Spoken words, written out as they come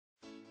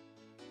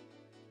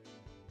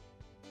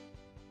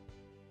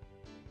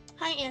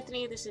Hi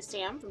Anthony, this is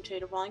Sam from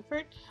Toyota of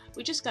Wallingford.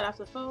 We just got off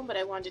the phone, but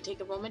I wanted to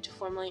take a moment to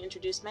formally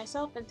introduce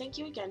myself and thank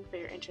you again for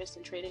your interest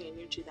in trading in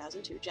your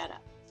 2002 Jetta.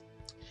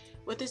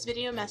 With this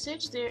video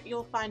message,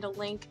 you'll find a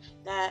link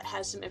that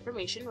has some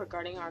information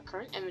regarding our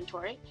current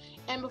inventory,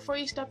 and before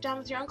you step down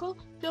with your uncle,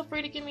 feel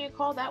free to give me a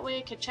call. That way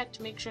I can check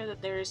to make sure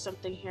that there is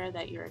something here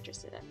that you're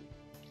interested in.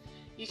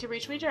 You can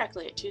reach me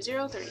directly at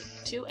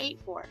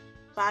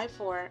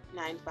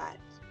 203-284-5495.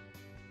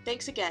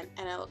 Thanks again,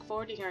 and I look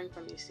forward to hearing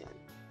from you soon.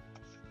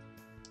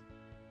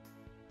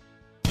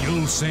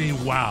 You'll say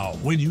wow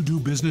when you do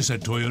business at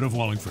Toyota of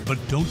Wallingford, but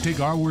don't take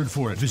our word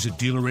for it. Visit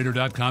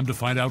DealerRater.com to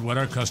find out what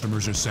our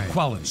customers are saying.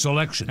 Quality,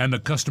 selection, and the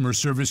customer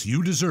service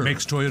you deserve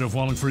makes Toyota of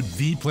Wallingford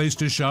the place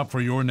to shop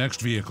for your next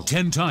vehicle.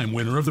 10-time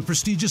winner of the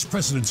prestigious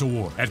President's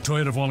Award. At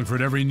Toyota of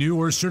Wallingford, every new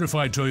or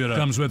certified Toyota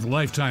comes with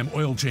lifetime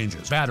oil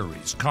changes,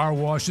 batteries, car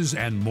washes,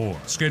 and more.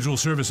 Schedule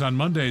service on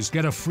Mondays.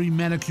 Get a free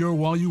manicure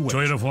while you wait.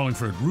 Toyota of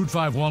Wallingford, Route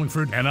 5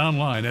 Wallingford, and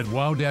online at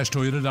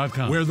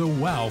wow-toyota.com, where the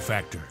wow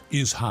factor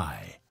is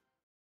high.